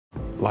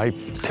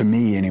Life, to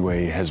me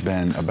anyway, has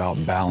been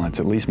about balance,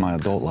 at least my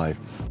adult life.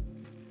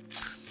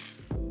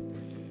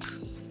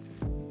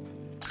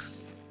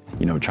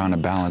 You know, trying to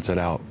balance it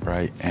out,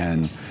 right?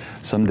 And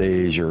some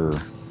days your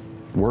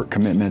work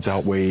commitments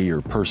outweigh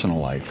your personal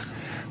life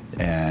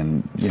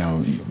and, you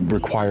know,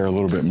 require a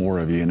little bit more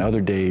of you. And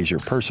other days your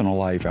personal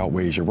life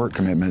outweighs your work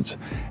commitments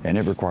and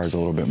it requires a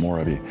little bit more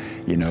of you,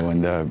 you know.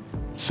 And the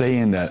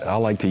saying that I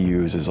like to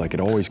use is like, it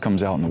always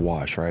comes out in the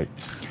wash, right?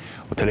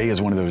 Well, today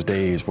is one of those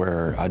days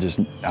where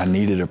I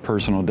needed a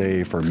personal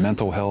day for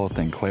mental health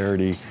and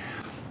clarity.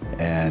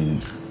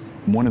 And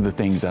one of the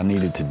things I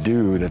needed to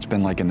do that's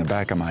been like in the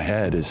back of my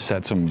head is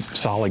set some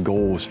solid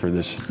goals for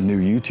this new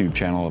YouTube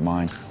channel of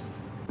mine.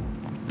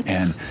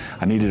 And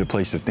I needed a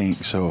place to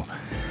think. So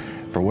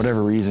for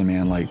whatever reason,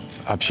 man, like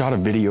I've shot a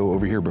video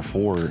over here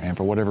before, and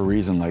for whatever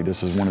reason, like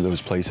this is one of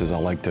those places I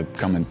like to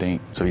come and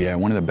think. So yeah,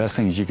 one of the best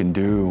things you can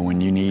do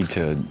when you need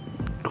to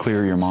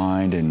clear your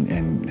mind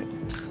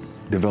and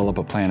develop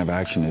a plan of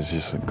action is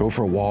just go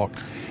for a walk,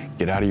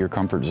 get out of your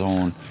comfort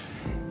zone,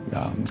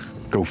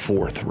 go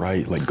forth,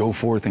 right? Like go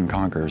forth and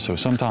conquer. So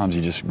sometimes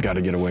you just got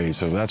to get away.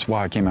 So that's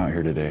why I came out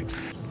here today.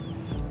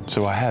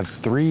 So I have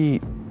 3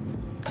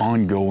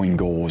 ongoing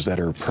goals that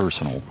are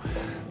personal.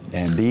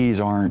 And these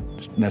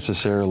aren't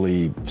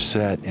necessarily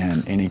set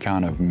in any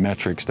kind of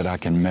metrics that I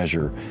can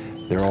measure.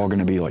 They're all going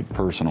to be like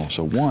personal.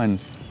 So one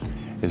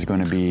is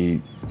going to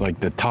be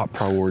like the top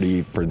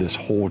priority for this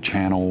whole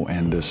channel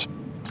and this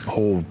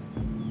whole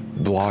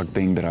vlog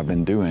thing that I've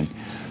been doing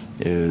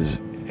is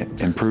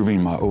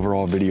improving my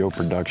overall video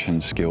production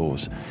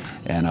skills.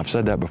 And I've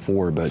said that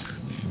before, but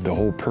the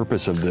whole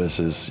purpose of this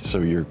is so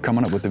you're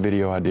coming up with the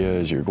video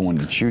ideas, you're going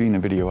and shooting the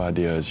video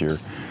ideas, you're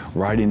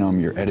writing them,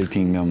 you're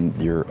editing them,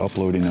 you're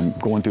uploading them,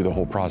 going through the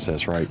whole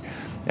process, right?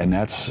 And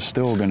that's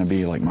still going to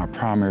be like my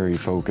primary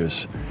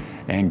focus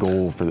and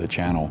goal for the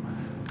channel.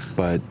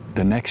 But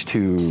the next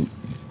 2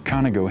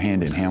 kind of go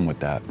hand in hand with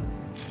that.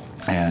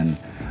 And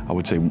I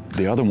would say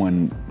the other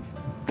one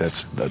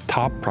that's the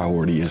top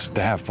priority is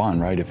to have fun,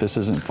 right? If this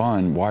isn't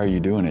fun, why are you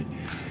doing it?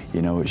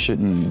 You know, it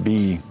shouldn't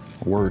be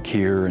work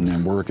here and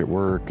then work at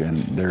work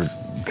and they're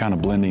kind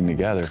of blending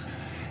together.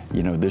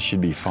 You know, this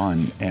should be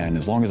fun. And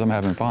as long as I'm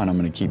having fun, I'm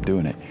going to keep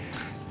doing it.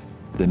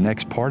 The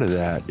next part of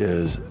that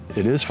is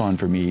it is fun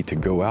for me to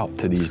go out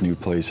to these new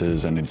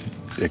places and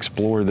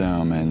explore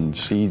them and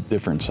see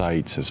different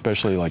sites,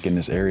 especially like in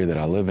this area that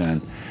I live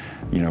in,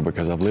 you know,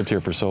 because I've lived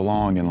here for so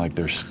long and like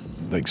there's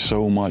like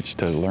so much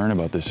to learn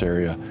about this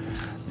area.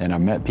 And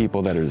I've met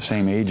people that are the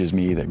same age as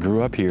me that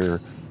grew up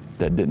here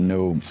that didn't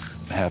know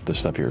half the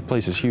stuff here. The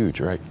place is huge,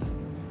 right?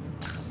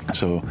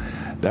 So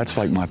that's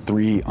like my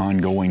 3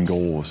 ongoing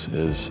goals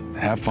is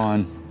have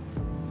fun,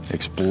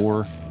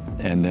 explore,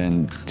 and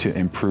then to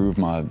improve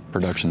my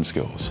production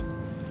skills.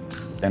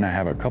 And I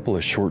have a couple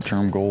of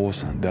short-term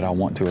goals that I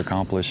want to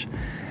accomplish.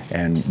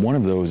 And one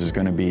of those is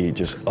going to be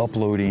just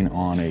uploading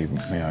on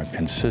a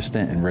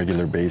consistent and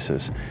regular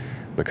basis,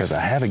 because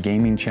I have a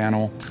gaming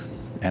channel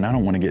and I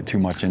don't want to get too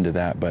much into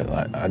that, but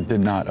I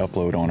did not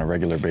upload on a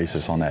regular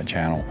basis on that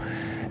channel.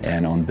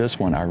 And on this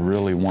one, I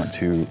really want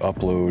to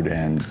upload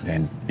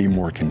and be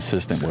more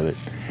consistent with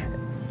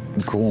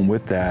it. Going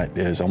with that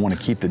is I want to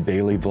keep the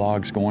daily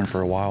vlogs going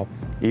for a while.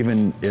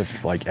 Even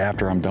if like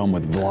after I'm done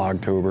with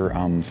Vlogtober,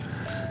 I'm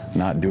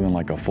not doing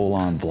like a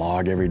full-on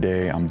vlog every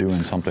day, I'm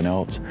doing something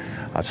else.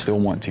 I still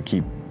want to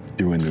keep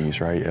doing these,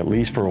 right? At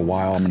least for a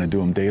while, I'm going to do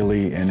them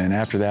daily. And then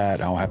after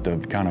that, I'll have to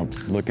kind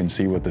of look and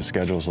see what the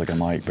schedule's looking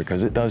like,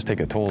 because it does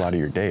take a toll out of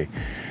your day.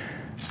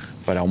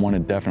 But I want to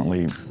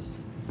definitely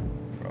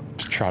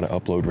try to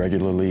upload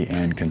regularly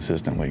and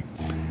consistently.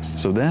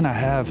 So then I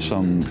have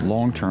some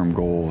long-term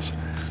goals,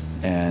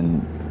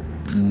 and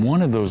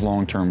one of those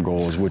long-term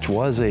goals, which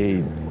was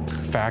a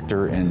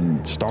factor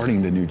in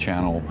starting the new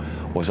channel,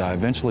 was I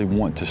eventually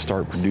want to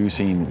start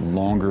producing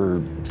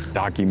longer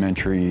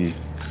documentary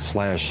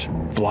slash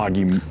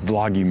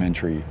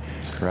vlogumentary,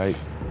 right?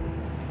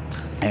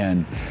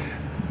 And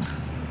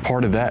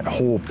part of that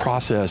whole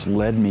process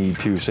led me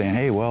to saying,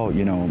 hey, well,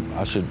 you know,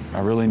 I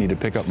really need to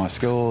pick up my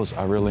skills.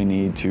 I really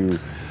need to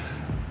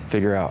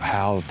figure out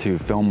how to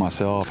film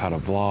myself, how to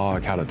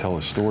vlog, how to tell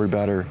a story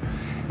better,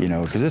 you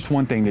know, because it's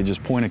one thing to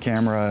just point a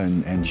camera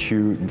and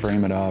shoot and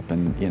frame it up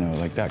and, you know,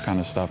 like that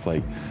kind of stuff.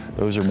 Like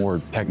those are more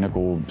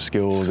technical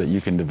skills that you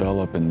can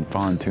develop and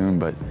fine tune,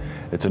 but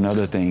it's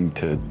another thing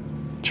to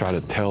try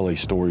to tell a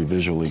story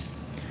visually.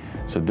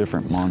 It's a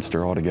different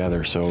monster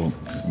altogether. So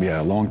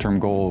yeah, long-term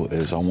goal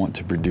is I want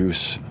to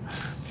produce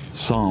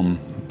some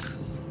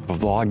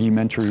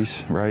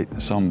vlogumentaries, right?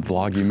 Some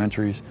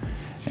vlogumentaries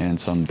and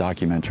some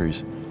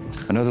documentaries.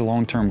 Another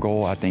long-term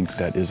goal I think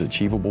that is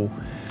achievable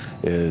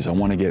is I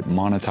want to get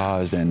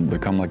monetized and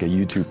become like a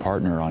YouTube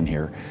partner on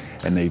here.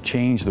 And they've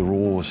changed the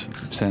rules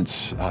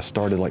since I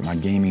started like my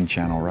gaming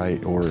channel,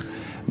 right? Or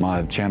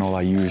my channel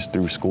I use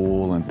through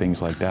school and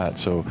things like that.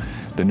 So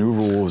the new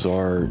rules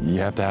are you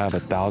have to have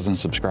 1,000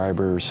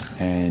 subscribers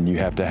and you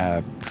have to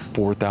have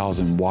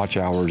 4,000 watch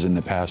hours in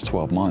the past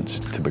 12 months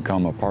to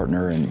become a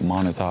partner and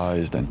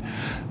monetized, and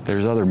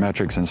there's other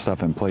metrics and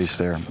stuff in place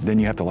there. Then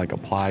you have to like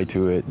apply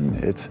to it,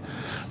 and it's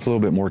a little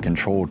bit more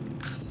controlled.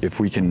 If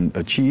we can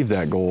achieve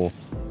that goal,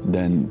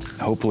 then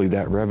hopefully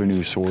that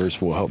revenue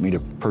source will help me to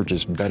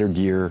purchase better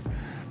gear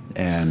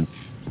and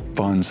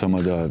fund some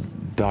of the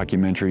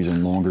documentaries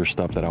and longer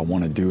stuff that I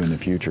want to do in the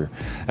future.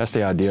 That's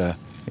the idea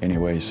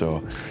anyway.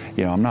 So,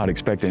 you know, I'm not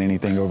expecting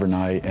anything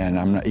overnight, and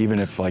I'm not, even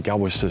if like I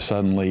was to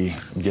suddenly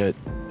get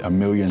 1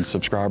 million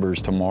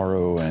subscribers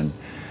tomorrow and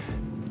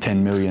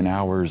 10 million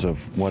hours of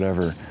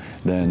whatever,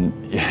 then,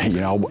 you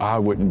know, I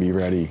wouldn't be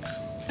ready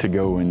to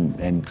go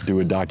and do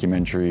a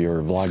documentary or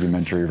a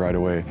vlogumentary right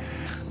away,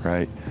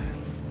 right?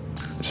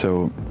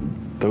 So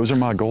those are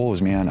my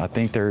goals, man. I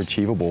think they're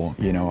achievable.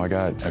 You know, I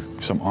got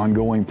some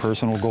ongoing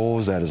personal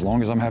goals that as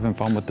long as I'm having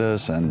fun with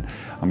this and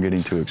I'm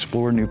getting to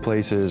explore new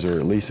places, or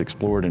at least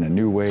explore it in a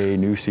new way,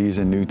 new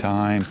season, new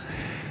time,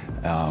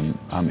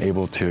 I'm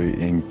able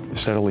to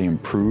steadily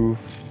improve.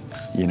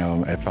 You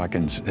know, if I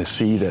can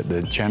see that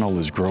the channel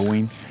is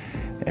growing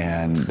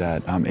and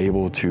that I'm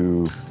able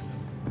to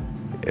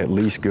at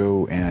least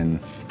go and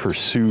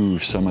pursue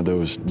some of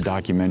those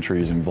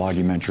documentaries and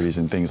vlogumentaries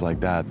and things like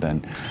that,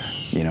 then,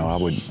 you know,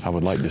 I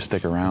would like to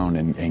stick around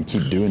and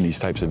keep doing these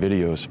types of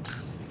videos.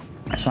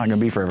 It's not gonna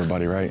be for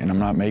everybody, right? And I'm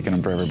not making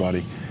them for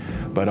everybody,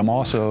 but I'm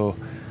also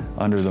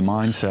under the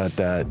mindset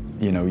that,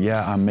 you know,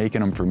 yeah, I'm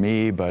making them for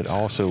me, but I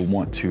also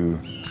want to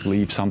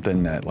leave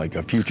something that like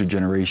a future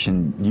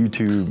generation,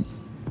 YouTube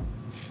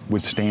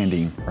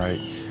withstanding, right,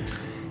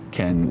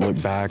 can look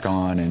back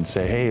on and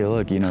say, hey,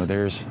 look, you know,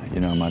 there's,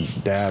 you know, my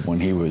dad when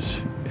he was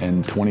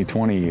in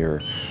 2020, or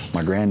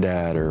my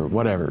granddad, or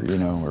whatever, you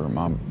know, or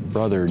my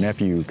brother,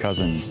 nephew,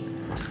 cousin,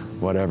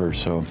 whatever.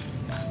 So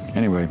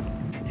anyway,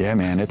 yeah,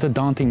 man, it's a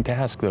daunting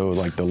task though.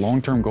 Like the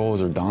long-term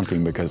goals are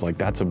daunting because like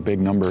that's a big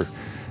number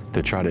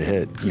to try to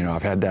hit. You know,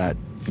 I've had that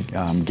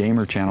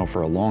gamer channel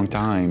for a long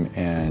time,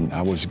 and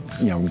I was,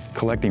 you know,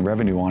 collecting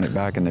revenue on it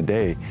back in the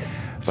day,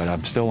 but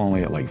I'm still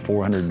only at like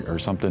 400 or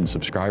something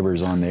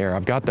subscribers on there. I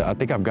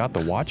think I've got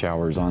the watch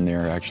hours on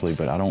there actually,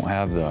 but I don't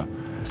have the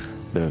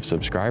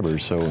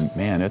subscribers. So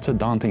man, it's a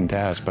daunting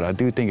task, but I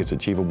do think it's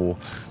achievable.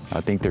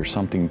 I think there's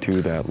something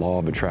to that law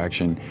of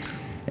attraction,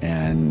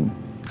 and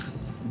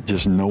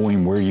just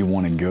knowing where you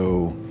want to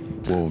go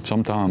will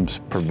sometimes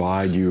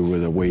provide you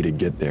with a way to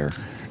get there.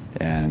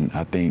 And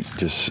I think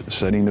just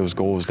setting those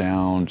goals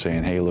down,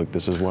 saying, hey, look,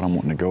 this is what I'm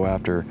wanting to go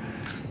after,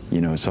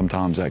 you know,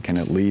 sometimes that can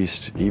at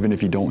least, even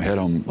if you don't hit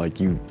them, like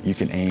you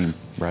can aim,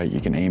 right? You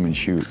can aim and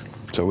shoot.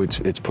 So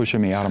it's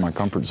pushing me out of my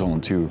comfort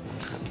zone too.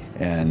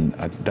 And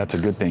that's a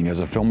good thing. As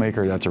a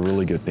filmmaker, that's a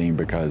really good thing,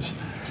 because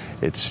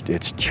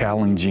it's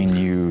challenging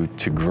you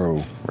to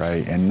grow,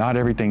 right? And not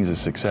everything's a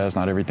success,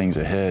 not everything's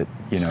a hit,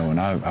 you know, and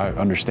I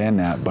understand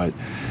that, but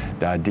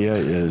the idea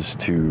is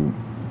to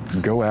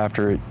go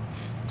after it,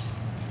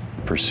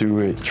 pursue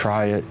it,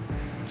 try it.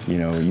 You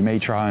know, you may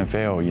try and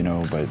fail, you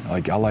know, but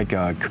like I like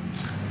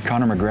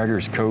Conor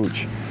McGregor's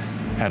coach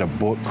had a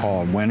book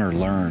called Win or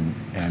Learn,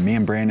 and me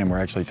and Brandon were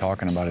actually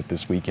talking about it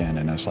this weekend,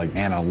 and it's like,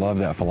 man, I love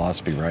that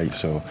philosophy, right?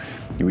 So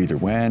you either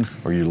win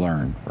or you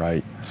learn,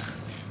 right?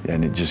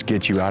 And it just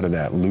gets you out of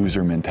that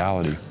loser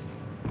mentality.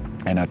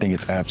 And I think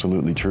it's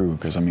absolutely true,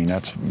 because I mean,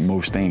 that's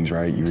most things,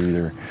 right? You're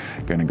either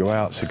gonna go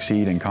out,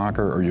 succeed and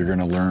conquer, or you're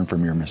gonna learn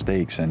from your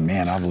mistakes. And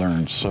man, I've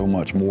learned so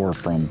much more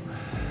from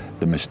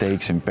the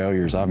mistakes and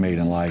failures I've made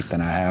in life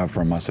than I have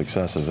from my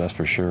successes, that's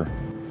for sure.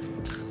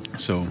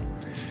 So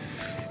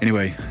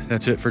anyway,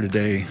 that's it for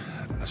today.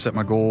 I set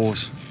my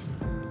goals,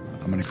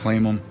 I'm gonna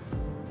claim them,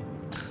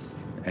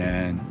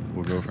 and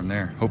we'll go from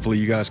there. Hopefully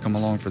you guys come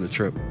along for the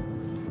trip.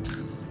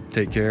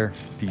 Take care,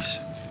 peace.